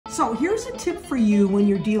So here's a tip for you when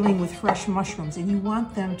you're dealing with fresh mushrooms and you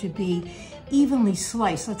want them to be evenly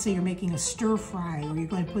sliced. Let's say you're making a stir fry or you're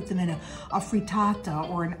going to put them in a frittata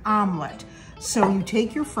or an omelet. So you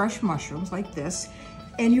take your fresh mushrooms like this,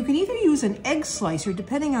 and you can either use an egg slicer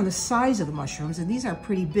depending on the size of the mushrooms, and these are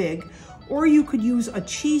pretty big, or you could use a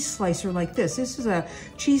cheese slicer like this. This is a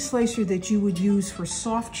cheese slicer that you would use for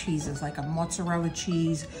soft cheeses like a mozzarella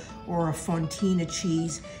cheese or a fontina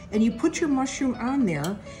cheese. And you put your mushroom on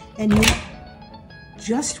there and you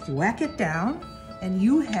just whack it down and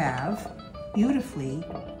you have beautifully,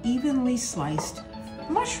 evenly sliced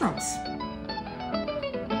mushrooms.